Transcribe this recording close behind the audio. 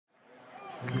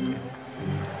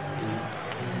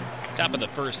Top of the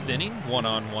first inning,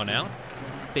 1-on, 1-out.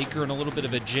 Baker in a little bit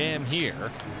of a jam here.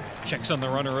 Checks on the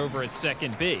runner over at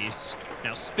second base.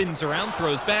 Now spins around,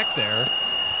 throws back there,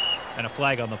 and a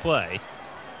flag on the play.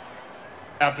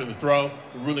 After the throw,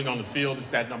 the ruling on the field is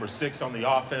that number 6 on the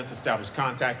offense established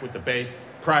contact with the base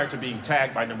prior to being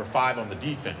tagged by number 5 on the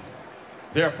defense.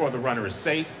 Therefore, the runner is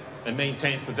safe and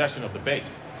maintains possession of the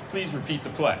base. Please repeat the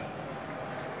play.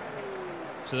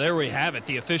 So there we have it,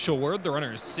 the official word. The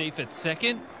runner is safe at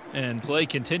second, and play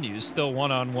continues, still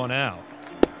 1-on, 1-out.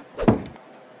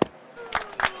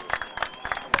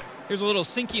 Here's a little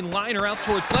sinking liner out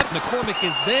towards left. McCormick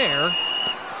is there.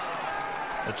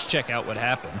 Let's check out what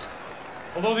happened.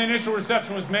 Although the initial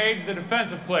reception was made, the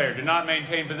defensive player did not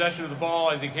maintain possession of the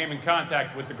ball as he came in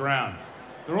contact with the ground.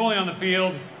 The ruling on the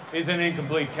field is an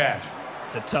incomplete catch.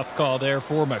 It's a tough call there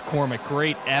for McCormick.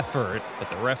 Great effort, but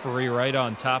the referee right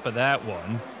on top of that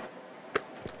one.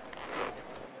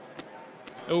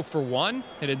 0 for 1,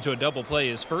 hit into a double play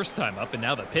his first time up, and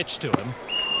now the pitch to him.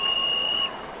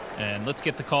 And let's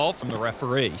get the call from the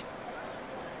referee.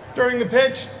 During the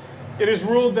pitch, it is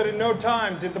ruled that at no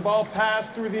time did the ball pass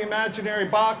through the imaginary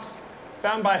box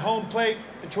bound by home plate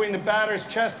between the batter's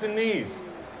chest and knees.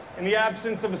 In the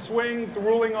absence of a swing, the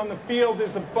ruling on the field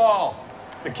is a ball.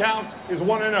 The count is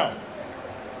 1-0.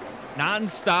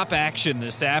 Non-stop action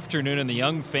this afternoon, and the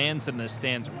young fans in the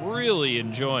stands really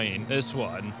enjoying this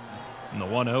one. And the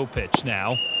 1-0 pitch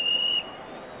now.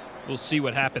 We'll see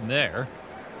what happened there.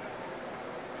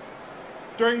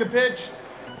 During the pitch,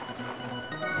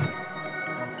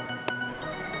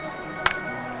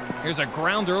 here's a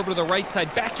grounder over to the right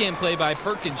side. Backhand play by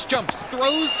Perkins. Jumps,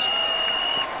 throws,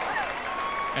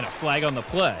 and a flag on the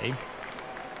play.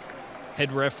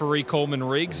 Head referee Coleman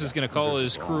Riggs is going to call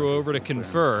his crew over to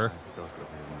confer.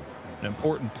 An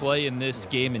important play in this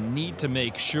game, and need to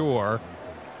make sure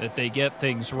that they get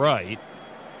things right.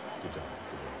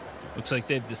 Looks like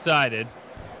they've decided.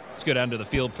 Let's go down to the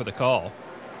field for the call.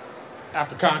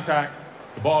 After contact,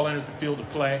 the ball entered the field of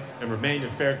play and remained in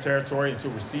fair territory until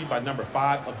received by number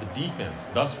 5 of the defense,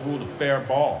 thus ruled a fair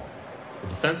ball. The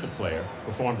defensive player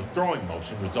performed a throwing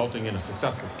motion, resulting in a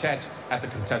successful catch at the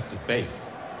contested base.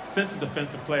 Since the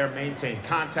defensive player maintained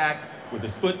contact with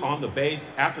his foot on the base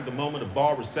after the moment of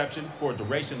ball reception for a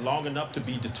duration long enough to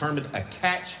be determined a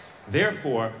catch,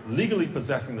 therefore legally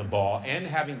possessing the ball and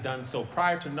having done so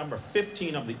prior to number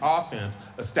 15 of the offense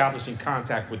establishing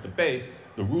contact with the base,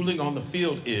 the ruling on the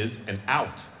field is an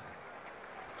out.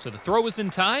 So the throw is in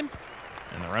time,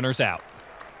 and the runner's out.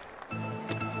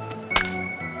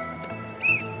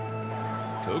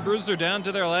 Cobras are down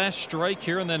to their last strike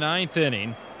here in the 9th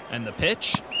inning. And the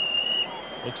pitch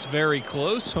looks very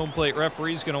close. Home plate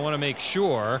referee's going to want to make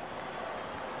sure.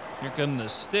 Here come the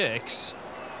sticks.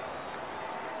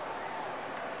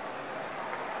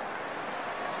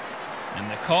 And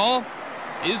the call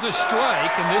is a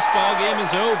strike, and this ball game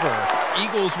is over.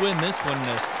 Eagles win this one in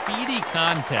a speedy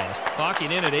contest,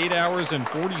 clocking in at 8 hours and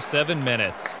 47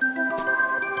 minutes.